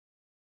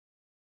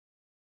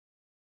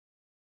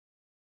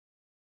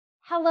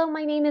Hello,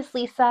 my name is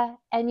Lisa,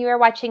 and you are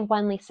watching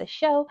One Lisa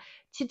Show.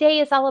 Today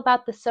is all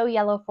about the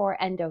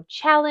SewYellowForEndo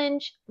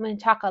challenge. I'm going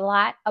to talk a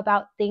lot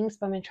about things,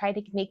 but I'm going to try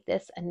to make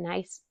this a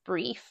nice,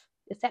 brief,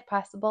 is that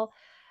possible,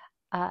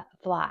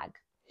 vlog.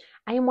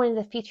 I am one of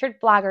the featured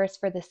bloggers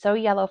for the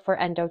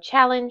SewYellowForEndo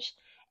challenge,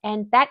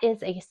 and that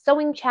is a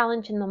sewing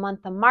challenge in the month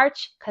of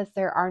March because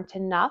there aren't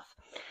enough.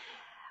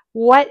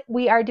 What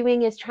we are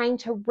doing is trying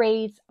to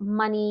raise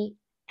money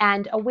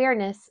and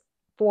awareness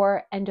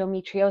for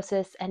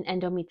endometriosis and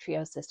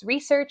endometriosis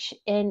research.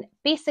 And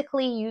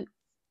basically,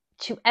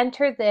 to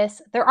enter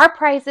this, there are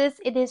prizes.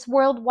 It is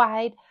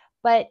worldwide,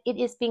 but it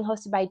is being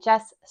hosted by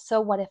Jess.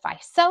 So What If I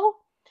Sew?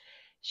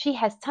 She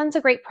has tons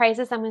of great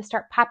prizes. I'm going to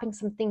start popping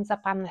some things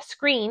up on the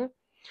screen.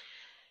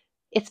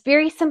 It's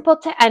very simple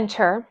to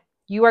enter.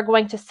 You are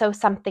going to sew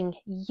something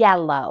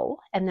yellow,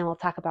 and then we'll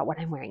talk about what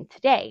I'm wearing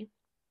today.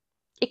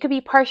 It could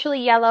be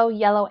partially yellow,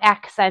 yellow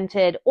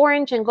accented,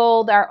 orange and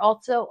gold are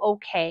also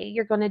okay.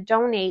 You're going to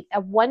donate a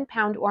 1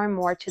 pound or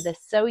more to the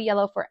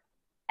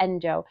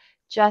SewYellowForEndo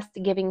Just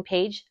Giving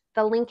page.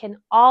 The link and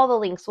all the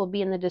links will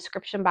be in the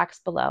description box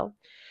below.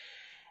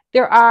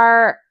 There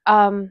are,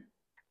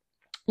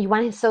 you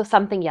want to sew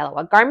something yellow,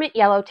 a garment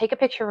yellow, take a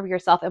picture of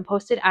yourself and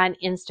post it on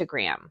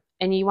Instagram.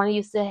 And you want to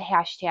use the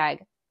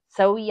hashtag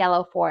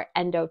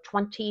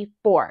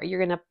SewYellowForEndo24. You're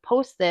going to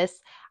post this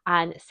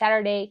on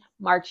Saturday,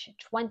 March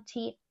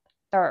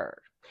 23rd.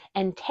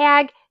 And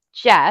tag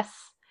Jess,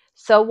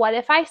 So What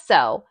If I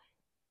Sew,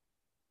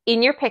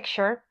 in your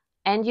picture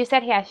and use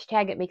that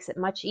hashtag. It makes it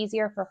much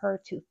easier for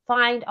her to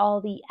find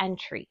all the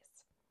entries.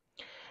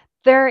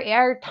 There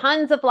are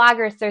tons of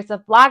vloggers. There's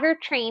a vlogger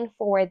train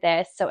for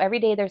this. So every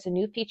day there's a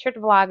new featured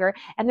vlogger,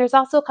 and there's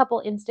also a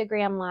couple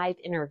Instagram live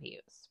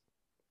interviews.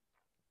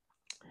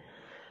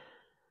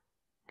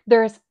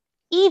 There's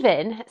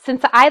even,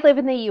 since I live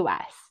in the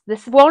US,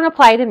 this won't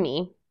apply to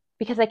me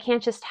because I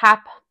can't just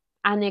hop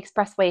on the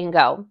expressway and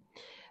go.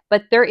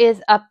 But there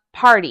is a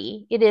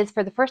party. It is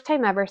for the first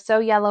time ever.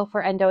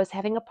 SewYellowForEndo is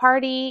having a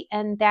party,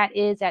 and that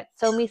is at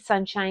Sew Me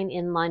Sunshine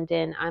in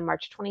London on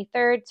March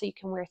 23rd. So you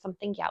can wear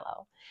something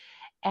yellow.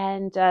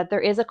 And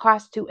there is a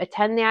cost to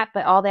attend that,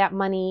 but all that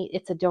money,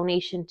 it's a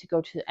donation to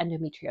go to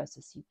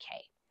Endometriosis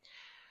UK.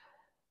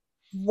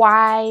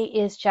 Why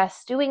is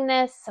Jess doing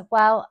this?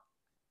 Well,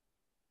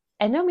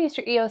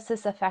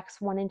 endometriosis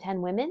affects 1 in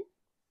 10 women.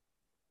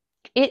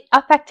 It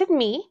affected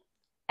me,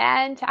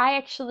 and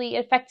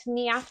it affected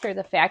me after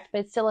the fact, but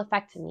it still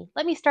affected me.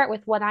 Let me start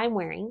with what I'm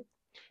wearing.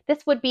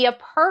 This would be a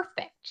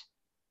perfect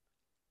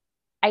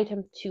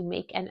item to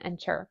make and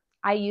enter.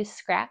 I use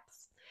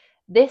scraps.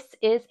 This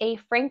is a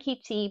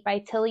Frankie tee by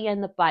Tilly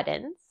and the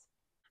Buttons.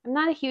 I'm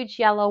not a huge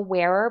yellow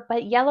wearer,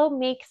 but yellow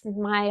makes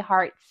my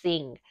heart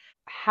sing.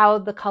 How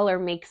the color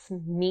makes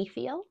me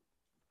feel,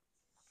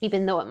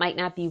 even though it might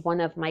not be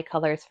one of my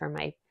colors for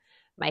my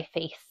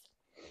face.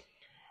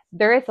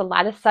 There is a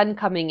lot of sun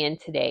coming in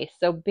today,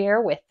 so bear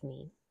with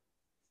me.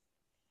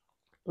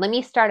 Let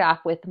me start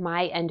off with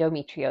my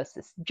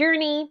endometriosis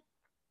journey,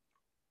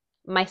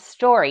 my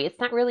story. It's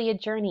not really a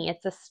journey,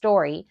 it's a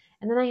story.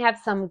 And then I have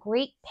some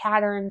great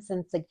patterns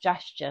and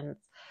suggestions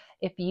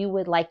if you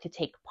would like to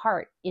take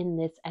part in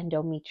this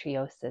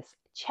endometriosis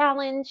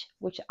challenge,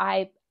 which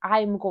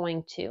I'm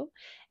going to,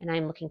 and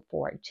I'm looking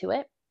forward to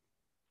it.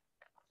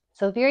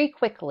 So very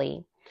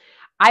quickly,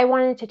 I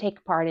wanted to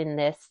take part in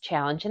this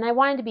challenge, and I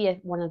wanted to be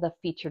one of the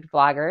featured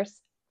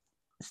vloggers,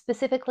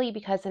 specifically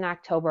because in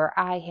October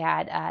I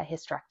had a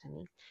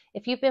hysterectomy.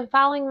 If you've been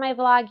following my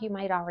vlog, you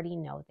might already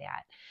know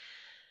that.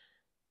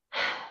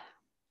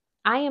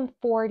 I am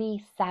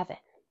 47.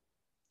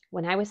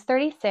 When I was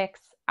 36,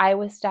 I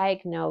was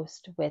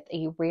diagnosed with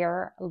a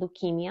rare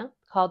leukemia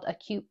called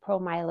acute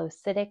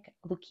promyelocytic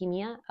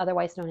leukemia,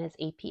 otherwise known as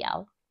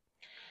APL.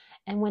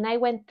 And when I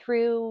went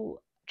through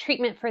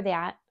treatment for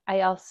that,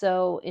 I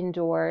also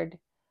endured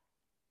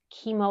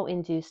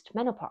chemo-induced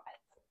menopause.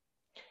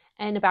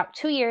 And about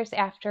 2 years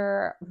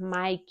after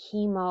my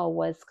chemo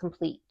was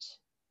complete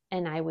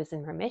and I was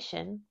in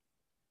remission,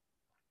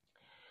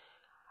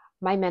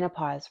 my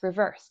menopause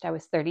reversed. I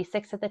was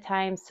 36 at the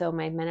time, so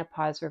my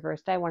menopause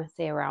reversed, I want to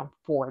say around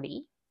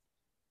 40.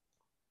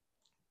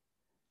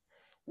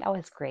 That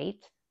was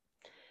great.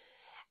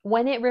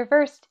 When it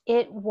reversed,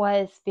 it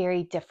was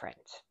very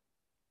different.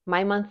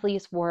 My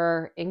monthlies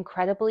were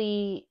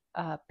incredibly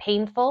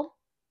painful.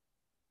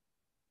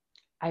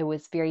 I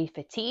was very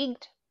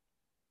fatigued.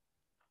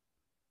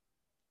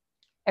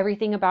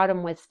 Everything about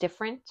them was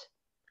different,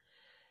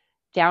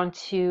 down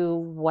to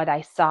what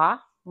I saw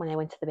when I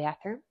went to the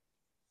bathroom.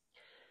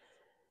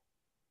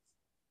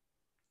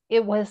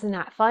 It was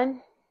not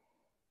fun.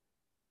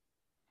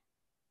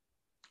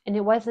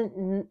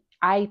 And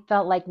I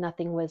felt like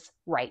nothing was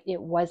right.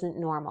 It wasn't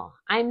normal.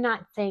 I'm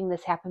not saying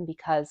this happened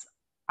because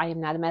I am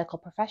not a medical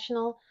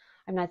professional.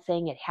 I'm not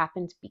saying it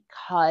happened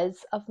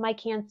because of my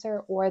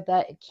cancer or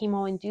the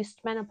chemo-induced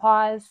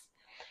menopause.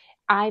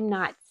 I'm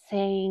not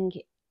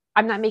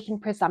making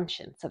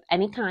presumptions of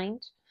any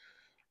kind.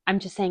 I'm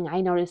just saying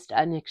I noticed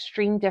an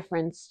extreme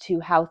difference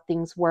to how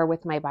things were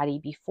with my body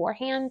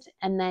beforehand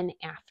and then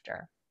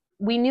after.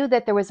 we knew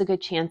that there was a good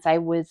chance I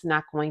was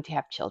not going to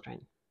have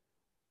children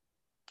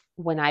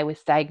when I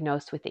was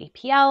diagnosed with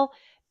APL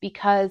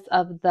because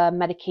of the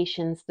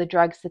medications, the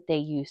drugs that they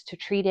used to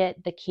treat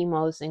it. The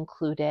chemos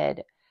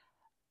included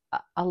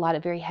a lot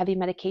of very heavy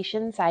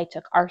medications. I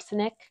took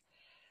arsenic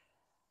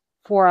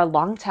for a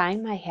long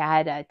time. I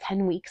had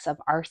 10 weeks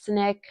of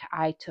arsenic.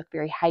 I took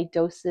very high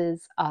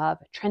doses of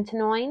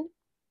tretinoin.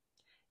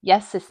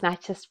 Yes, it's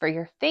not just for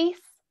your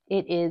face.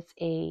 It is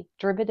a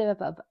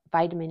derivative of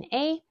vitamin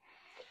A,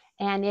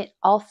 and it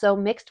also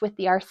mixed with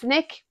the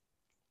arsenic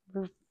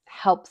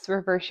helps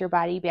reverse your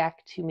body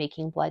back to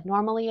making blood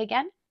normally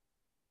again.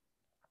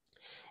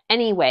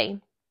 Anyway,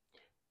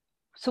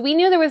 so we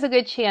knew there was a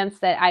good chance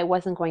that I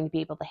wasn't going to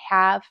be able to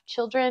have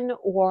children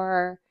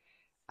or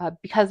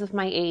because of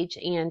my age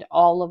and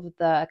all of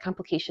the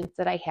complications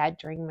that I had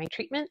during my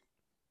treatment.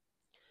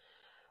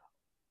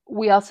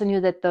 We also knew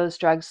that those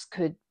drugs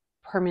could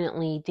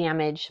permanently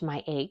damage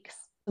my eggs.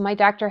 My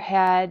doctor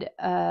had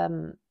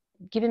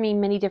given me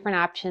many different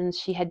options.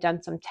 She had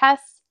done some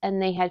tests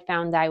and they had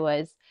found I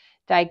was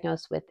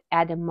diagnosed with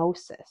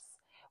adenosis,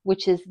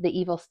 which is the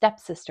evil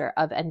stepsister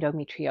of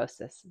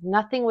endometriosis.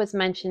 Nothing was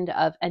mentioned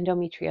of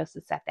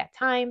endometriosis at that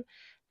time.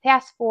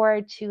 Fast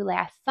forward to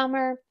last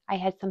summer, I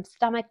had some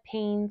stomach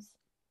pains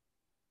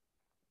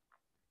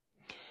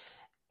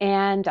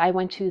and I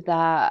went to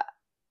the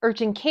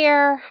urgent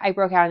care. I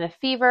broke out in a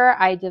fever.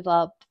 I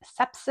developed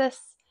sepsis.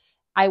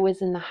 I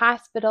was in the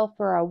hospital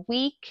for a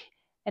week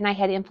and I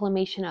had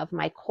inflammation of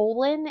my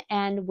colon,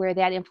 and where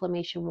that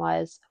inflammation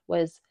was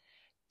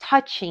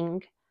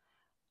touching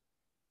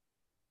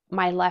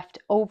my left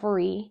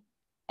ovary,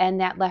 and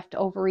that left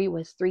ovary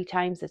was 3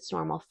 times its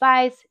normal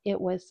size. It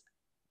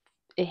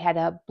had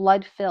a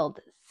blood-filled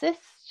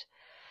cyst,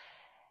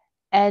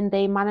 and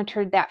they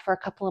monitored that for a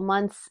couple of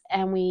months,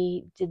 and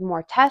we did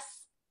more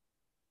tests,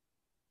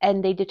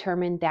 and they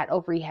determined that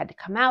ovary had to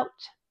come out.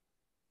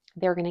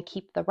 They were going to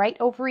keep the right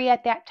ovary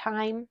at that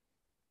time,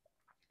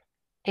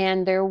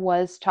 and there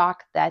was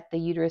talk that the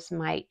uterus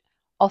might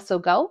also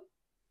go.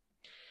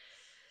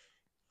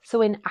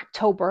 So in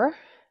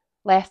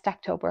last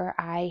October,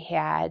 I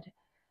had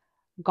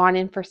gone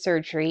in for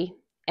surgery,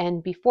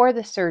 and before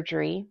the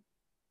surgery,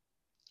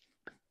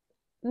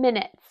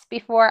 minutes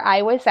before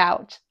I was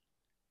out,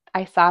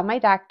 I saw my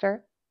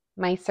doctor,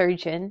 my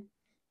surgeon,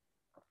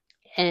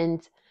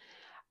 and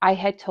I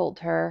had told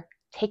her,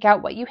 take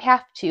out what you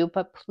have to,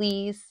 but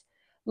please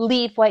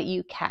leave what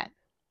you can.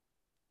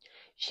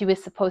 She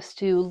was supposed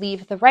to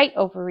leave the right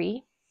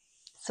ovary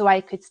so I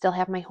could still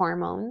have my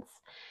hormones.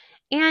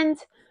 And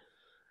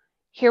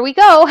here we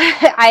go.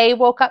 I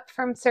woke up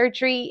from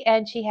surgery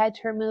and she had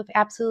to remove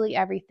absolutely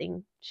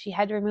everything. She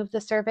had to remove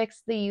the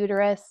cervix, the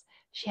uterus.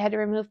 She had to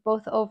remove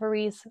both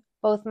ovaries,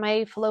 both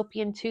my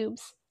fallopian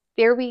tubes.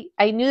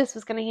 I knew this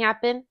was going to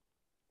happen.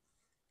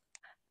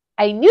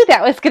 I knew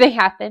that was going to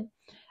happen.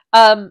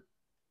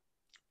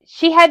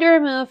 She had to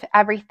remove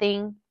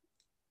everything.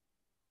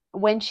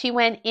 When she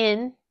went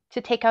in to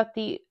take out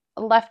the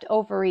left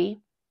ovary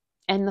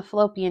and the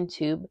fallopian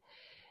tube,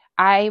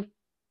 I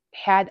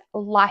had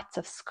lots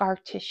of scar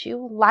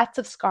tissue, lots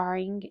of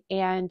scarring,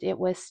 and it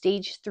was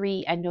stage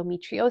 3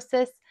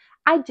 endometriosis.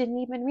 I didn't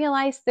even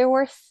realize there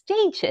were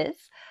stages,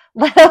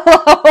 let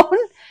alone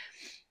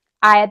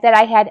that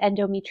I had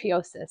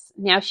endometriosis.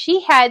 Now,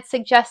 she had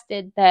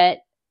suggested that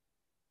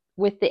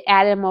with the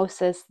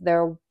adenosis,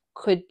 there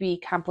could be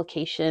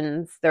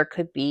complications. There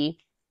could be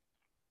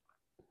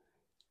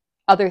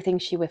other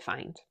things she would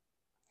find.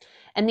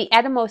 And the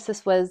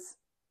adenosis was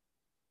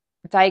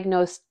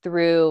diagnosed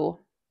through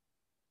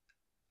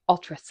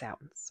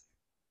ultrasounds.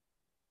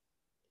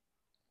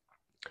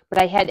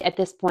 But I had, at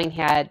this point,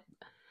 had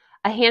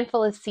a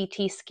handful of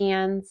CT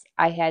scans.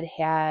 I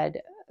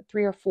had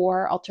 3 or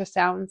 4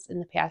 ultrasounds in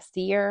the past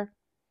year.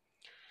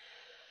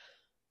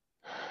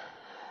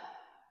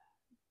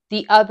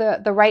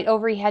 The right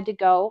ovary had to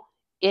go.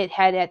 It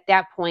had, at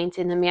that point,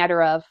 in a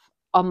matter of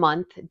a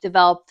month,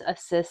 developed a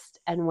cyst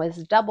and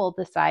was double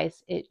the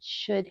size it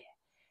should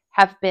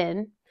have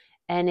been,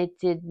 and it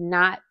did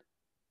not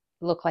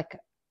look like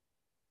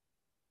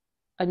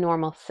a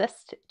normal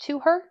cyst to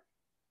her.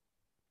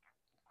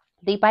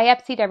 They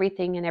biopsied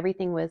everything and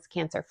everything was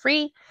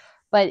cancer-free,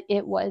 but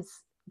it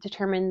was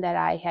determined that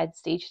I had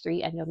stage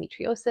 3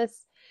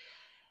 endometriosis.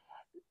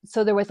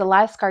 So there was a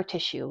lot of scar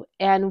tissue,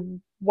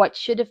 and what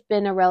should have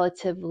been a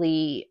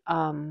relatively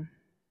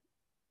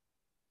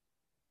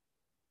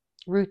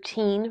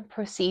routine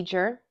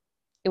procedure,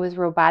 it was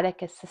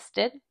robotic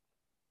assisted.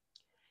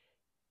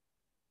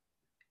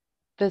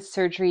 The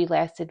surgery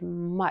lasted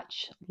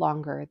much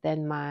longer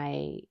than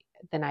I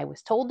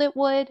was told it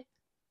would.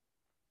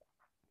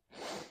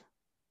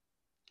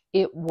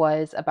 It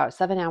was about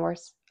 7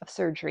 hours of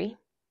surgery.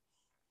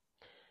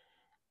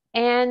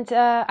 And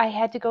I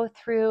had to go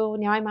through,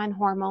 now I'm on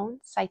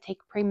hormones. I take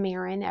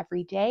Premarin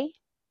every day.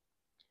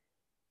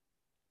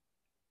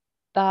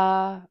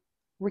 The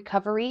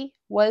recovery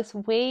was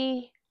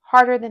way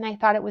harder than I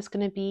thought it was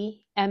going to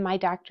be. And my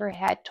doctor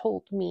had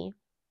told me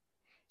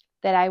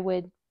that I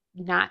would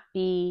not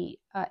be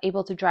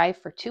able to drive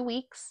for 2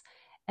 weeks.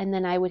 And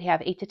then I would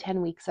have 8 to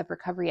 10 weeks of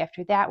recovery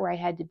after that, where I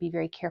had to be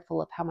very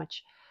careful of how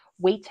much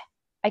weight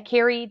I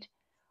carried,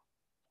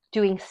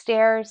 doing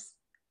stairs,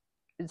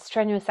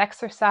 strenuous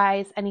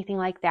exercise, anything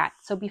like that.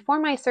 So before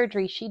my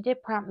surgery, she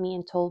did prompt me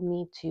and told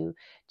me to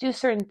do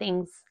certain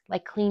things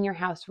like clean your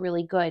house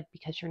really good,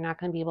 because you're not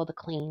going to be able to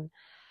clean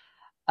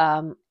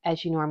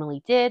as you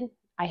normally did.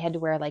 I had to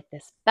wear like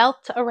this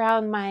belt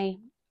around my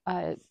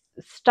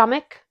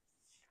stomach.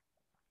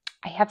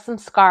 I have some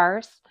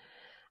scars.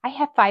 I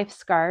have 5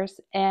 scars,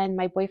 and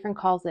my boyfriend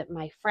calls it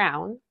my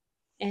frown.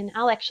 And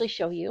I'll actually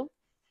show you.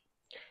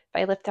 If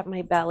I lift up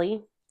my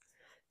belly,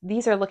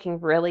 these are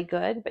looking really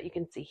good, but you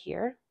can see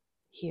here,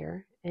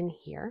 here, and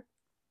here.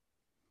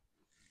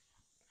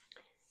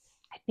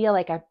 I feel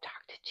like I've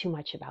talked too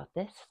much about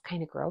this. It's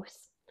kind of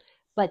gross,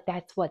 but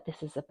that's what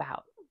this is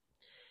about.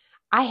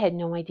 I had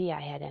no idea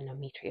I had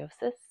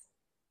endometriosis.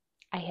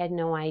 I had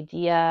no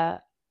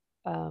idea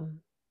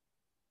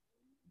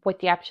what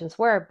the options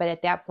were, but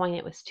at that point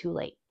it was too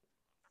late.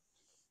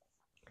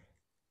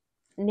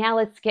 Now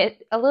let's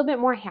get a little bit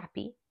more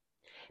happy,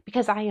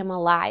 because I am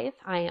alive,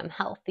 I am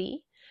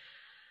healthy.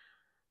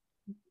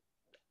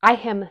 I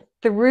am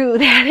through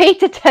that 8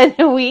 to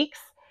 10 weeks,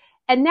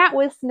 and that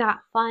was not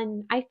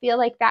fun. I feel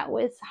like that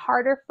was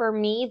harder for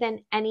me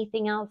than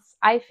anything else.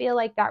 I feel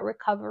like that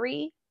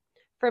recovery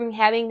from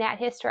having that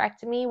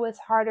hysterectomy was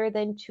harder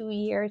than 2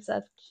 years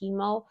of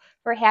chemo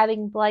for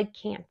having blood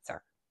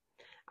cancer.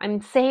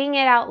 I'm saying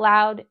it out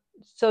loud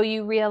so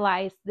you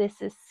realize this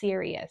is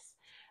serious.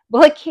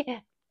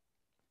 Leukemia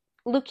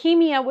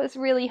was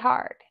really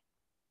hard.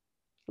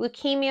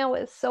 Leukemia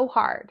was so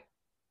hard.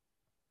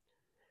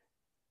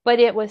 But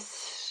it was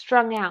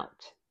strung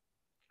out.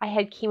 I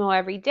had chemo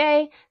every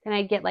day, then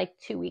I'd get like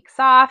 2 weeks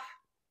off,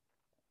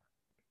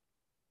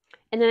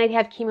 and then I'd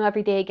have chemo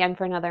every day again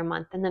for another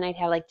month, and then I'd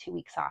have like 2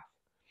 weeks off.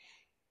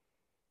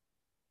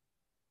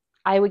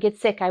 I would get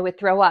sick, I would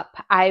throw up,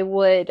 I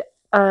would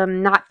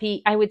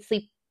I would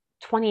sleep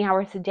 20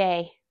 hours a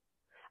day.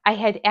 I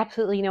had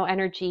absolutely no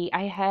energy.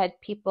 I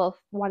had people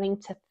wanting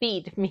to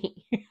feed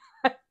me.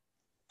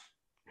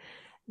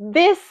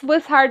 This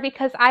was hard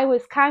because I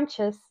was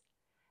conscious,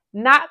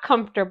 not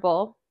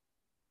comfortable,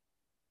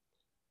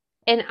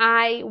 and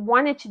I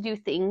wanted to do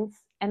things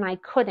and I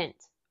couldn't.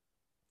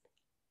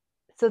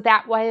 So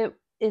that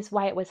is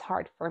why it was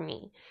hard for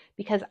me,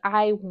 because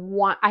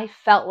I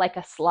felt like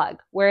a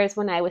slug. Whereas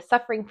when I was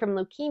suffering from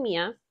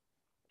leukemia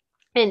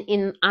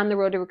and on the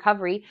road to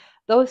recovery,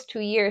 those 2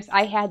 years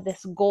I had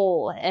this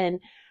goal, and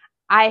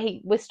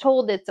I was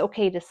told it's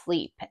okay to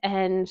sleep,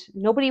 and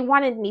nobody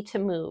wanted me to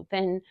move,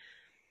 and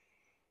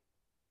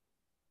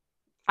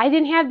I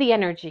didn't have the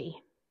energy.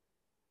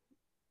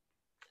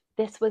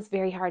 This was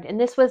very hard, and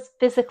this was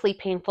physically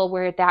painful,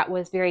 where that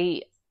was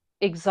very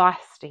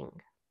exhausting.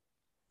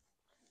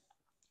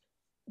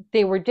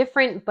 They were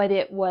different, but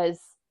it was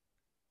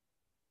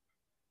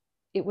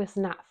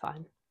not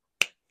fun.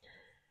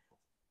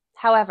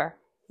 However,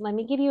 let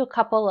me give you a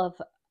couple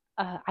of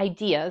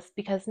ideas,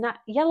 because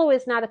yellow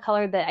is not a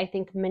color that I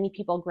think many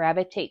people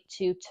gravitate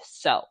to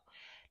sew.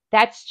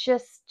 That's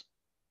just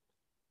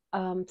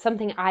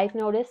something I've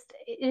noticed.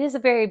 It is a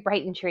very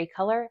bright and cheery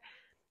color.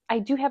 I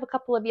do have a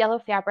couple of yellow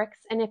fabrics,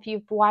 and if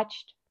you've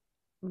watched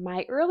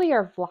my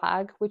earlier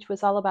vlog, which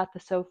was all about the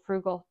Sew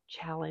Frugal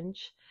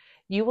challenge,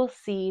 you will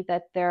see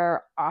that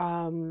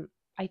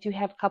I do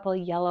have a couple of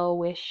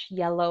yellowish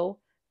yellow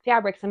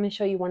fabrics. I'm going to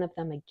show you one of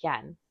them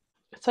again.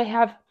 So I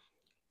have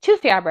 2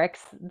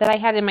 fabrics that I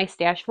had in my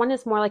stash. One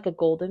is more like a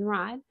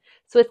goldenrod,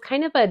 so it's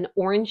kind of an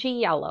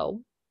orangey yellow.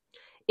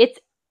 It's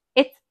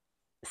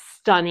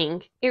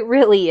stunning. It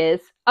really is.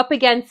 Up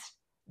against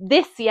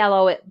this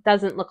yellow, it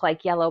doesn't look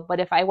like yellow, but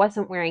if I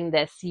wasn't wearing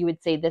this, you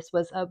would say this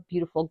was a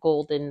beautiful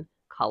golden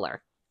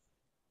color.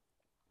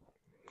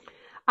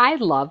 I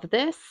love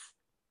this,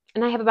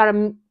 and I have about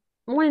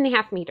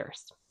 1.5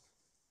 meters.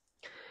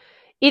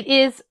 It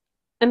is,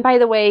 and by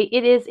the way,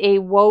 it is a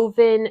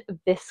woven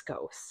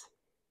viscose.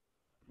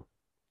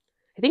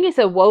 I think it's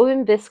a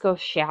woven viscose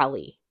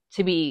challis,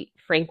 to be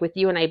frank with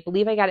you, and I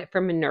believe I got it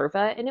from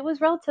Minerva, and it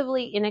was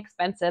relatively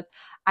inexpensive.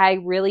 I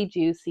really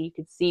do, so you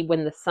could see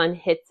when the sun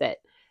hits it,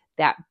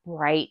 that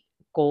bright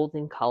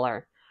golden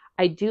color.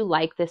 I do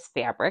like this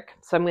fabric,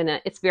 so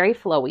it's very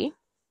flowy.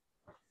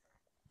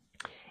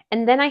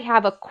 And then I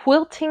have a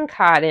quilting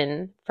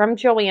cotton from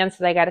Joann's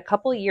that I got a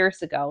couple of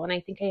years ago, and I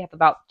think I have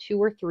about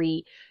 2 or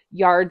 3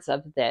 yards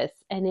of this,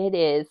 and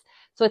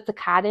so it's a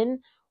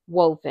cotton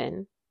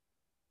woven,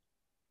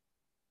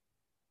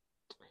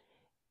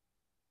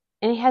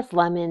 and it has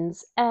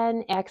lemons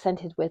and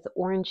accented with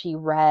orangey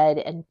red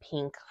and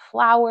pink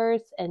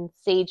flowers and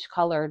sage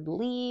colored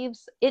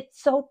leaves.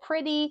 It's so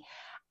pretty.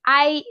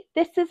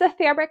 This is a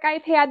fabric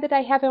I've had that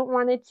I haven't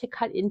wanted to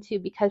cut into,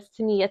 because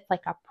to me it's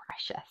like a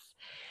precious.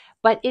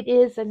 But it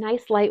is a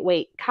nice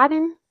lightweight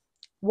cotton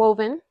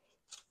woven.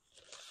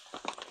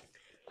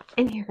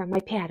 And here are my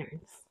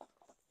patterns.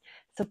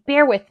 So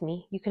bear with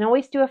me. You can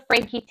always do a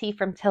Frankie tee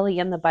from Tilly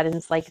and the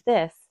buttons like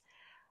this,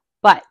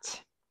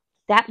 but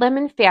that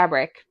lemon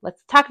fabric,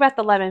 let's talk about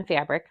the lemon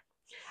fabric.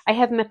 I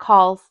have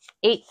McCall's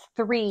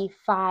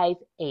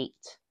 8358.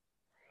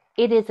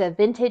 It is a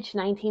vintage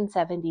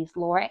 1970s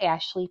Laura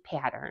Ashley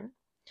pattern,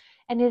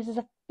 and it is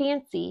a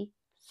fancy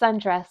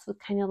sundress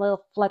with kind of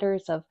little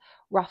flutters of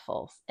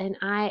ruffles, and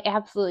I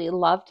absolutely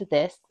loved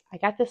this. I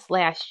got this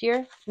last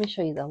year. Let me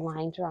show you the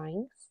line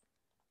drawings.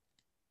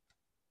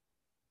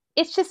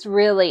 It's just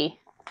really,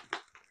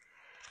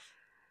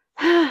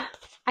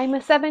 I'm a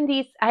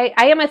 70s, I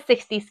am a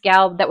 60s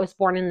gal that was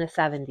born in the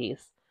 70s.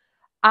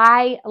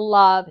 I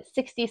love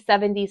 60s,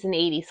 70s, and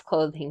 80s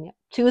clothing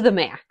to the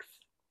max.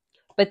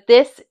 But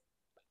this,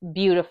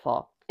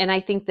 beautiful. And I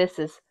think this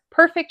is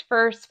perfect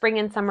for spring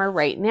and summer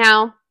right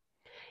now.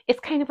 It's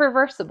kind of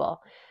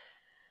reversible.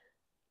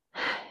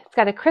 It's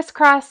got a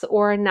crisscross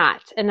or a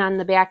knot, and on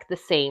the back the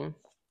same.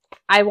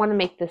 I want to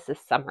make this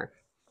summer.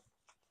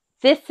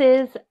 This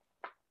is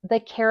the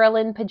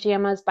Carolyn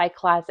Pajamas by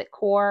Closet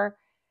Core.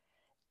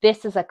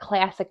 This is a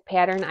classic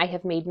pattern. I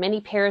have made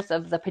many pairs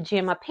of the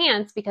pajama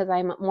pants because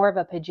I'm more of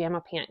a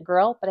pajama pant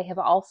girl, but I have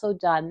also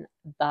done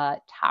the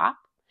top.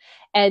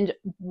 And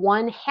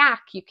one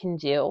hack you can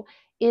do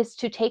is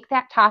to take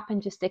that top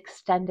and just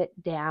extend it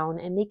down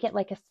and make it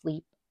like a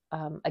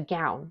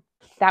gown.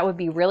 That would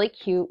be really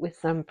cute with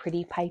some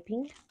pretty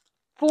piping.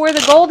 For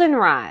the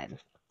goldenrod,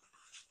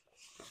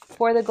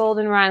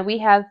 we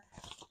have,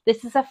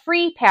 this is a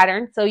free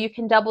pattern, so you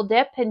can double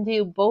dip and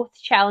do both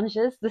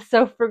challenges, the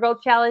Sew Frugal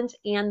challenge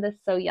and the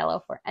Sew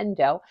Yellow for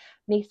Endo.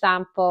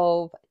 Maison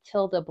Fauve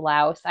Tilde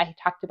blouse. I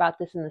talked about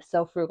this in the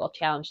Sew Frugal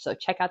challenge, so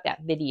check out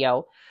that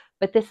video.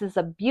 But this is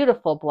a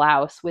beautiful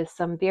blouse with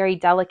some very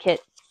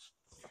delicate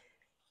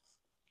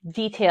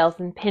details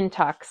and pin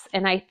tucks,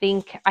 and I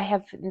think I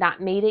have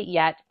not made it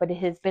yet, but it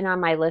has been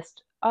on my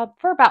list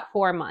for about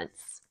 4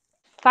 months.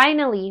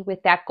 Finally,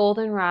 with that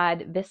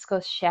goldenrod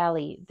viscose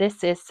challis,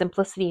 this is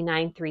Simplicity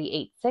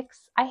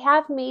 9386. I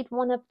have made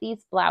one of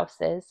these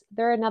blouses.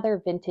 They're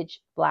another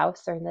vintage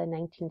blouse, or the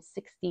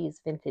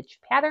 1960s vintage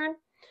pattern.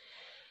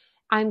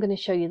 I'm going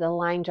to show you the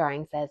line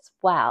drawings as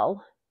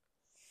well.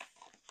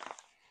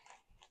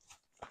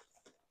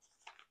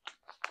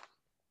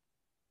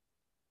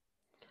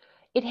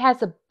 It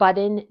has a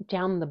button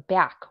down the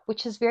back,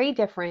 which is very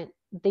different.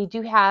 They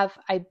do have,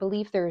 I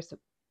believe there's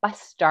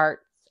bust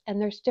darts, and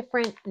there's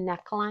different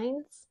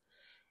necklines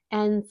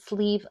and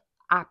sleeve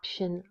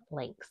option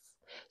lengths.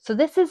 So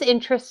this is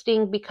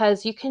interesting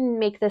because you can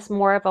make this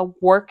more of a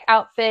work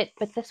outfit,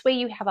 but this way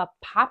you have a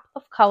pop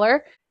of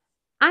color.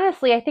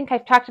 Honestly, I think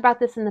I've talked about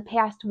this in the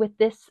past with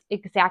this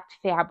exact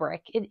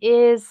fabric. It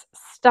is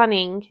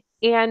stunning,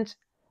 and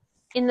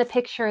in the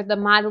picture, the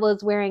model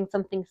is wearing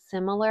something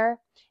similar,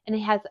 and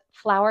it has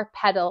flower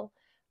petal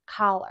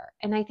collar,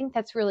 and I think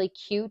that's really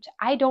cute.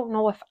 I don't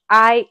know if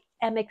I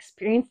am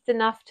experienced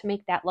enough to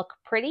make that look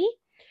pretty,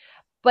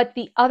 but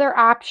the other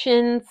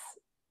options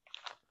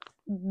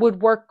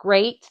would work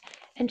great,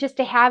 and just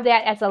to have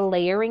that as a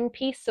layering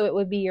piece, so it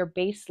would be your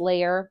base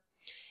layer,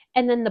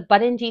 and then the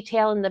button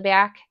detail in the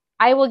back.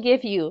 I will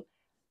give you,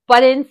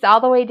 buttons all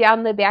the way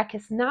down the back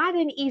is not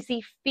an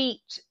easy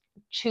feat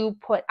to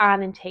put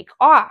on and take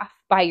off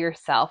by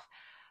yourself,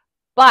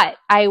 but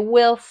I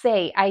will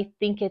say I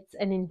think it's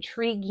an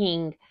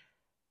intriguing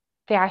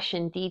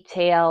fashion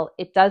detail.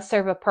 It does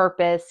serve a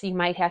purpose. You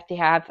might have to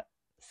have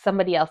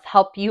somebody else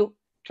help you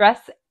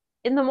dress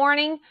in the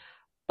morning,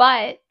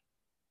 but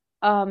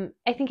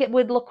I think it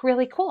would look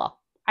really cool.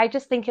 I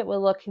just think it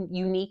will look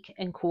unique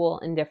and cool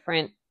and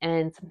different,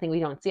 and something we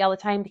don't see all the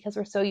time because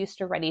we're so used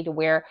to ready to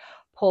wear,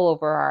 pull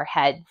over our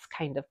heads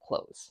kind of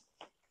clothes.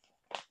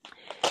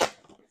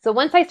 So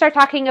once I start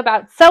talking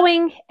about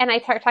sewing and I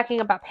start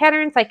talking about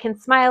patterns, I can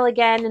smile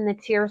again and the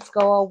tears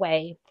go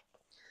away.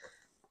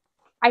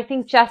 I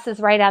think Jess is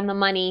right on the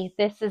money.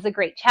 This is a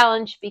great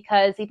challenge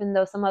because even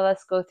though some of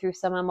us go through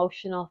some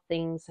emotional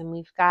things, and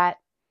we've got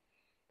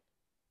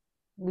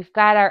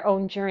our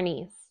own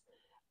journeys,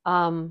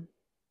 and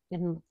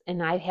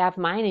I have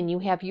mine and you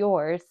have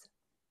yours.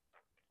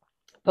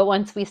 But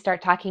once we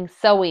start talking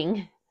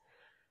sewing,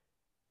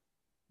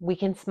 we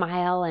can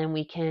smile and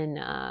we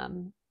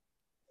can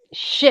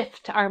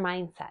shift our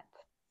mindset.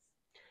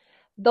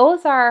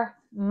 Those are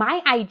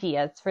my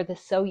ideas for the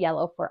Sew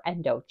Yellow for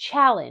Endo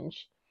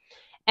challenge.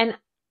 And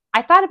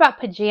I thought about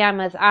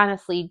pajamas,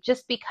 honestly,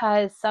 just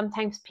because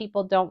sometimes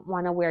people don't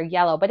want to wear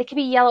yellow, but it could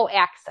be yellow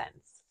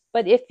accents.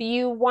 But if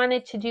you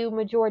wanted to do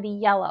majority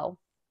yellow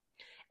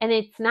and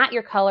it's not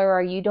your color,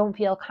 or you don't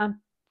feel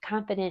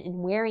confident in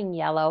wearing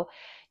yellow,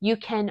 you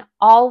can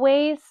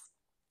always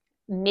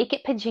make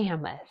it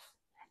pajamas.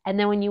 And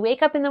then when you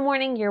wake up in the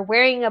morning, you're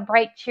wearing a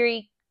bright,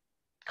 cheery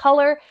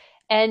color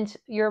and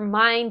your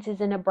mind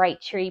is in a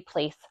bright, cheery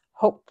place,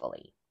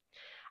 hopefully.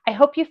 I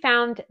hope you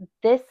found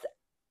this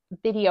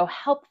video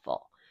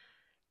helpful.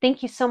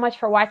 Thank you so much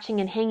for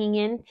watching and hanging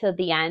in till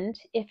the end.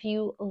 If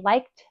you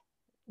liked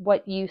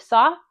what you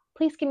saw,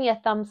 please give me a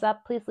thumbs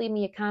up. Please leave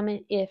me a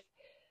comment if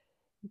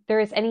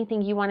there is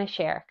anything you want to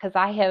share, because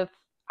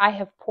I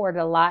have poured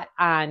a lot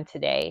on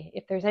today.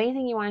 If there's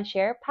anything you want to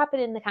share, pop it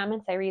in the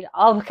comments. I read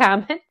all the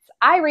comments.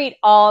 I read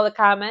all the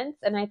comments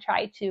and I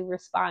try to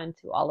respond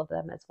to all of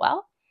them as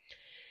well.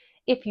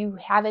 If you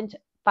haven't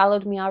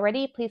followed me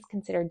already, please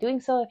consider doing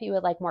so if you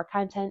would like more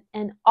content.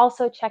 And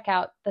also check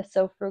out the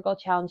So Frugal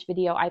Challenge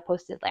video I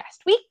posted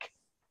last week.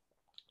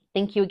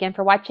 Thank you again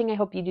for watching. I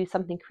hope you do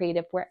something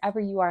creative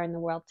wherever you are in the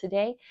world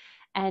today.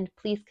 And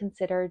please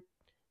consider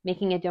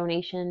making a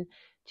donation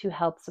to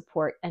help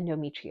support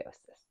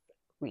endometriosis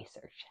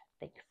research.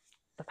 Thanks.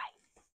 Bye-bye.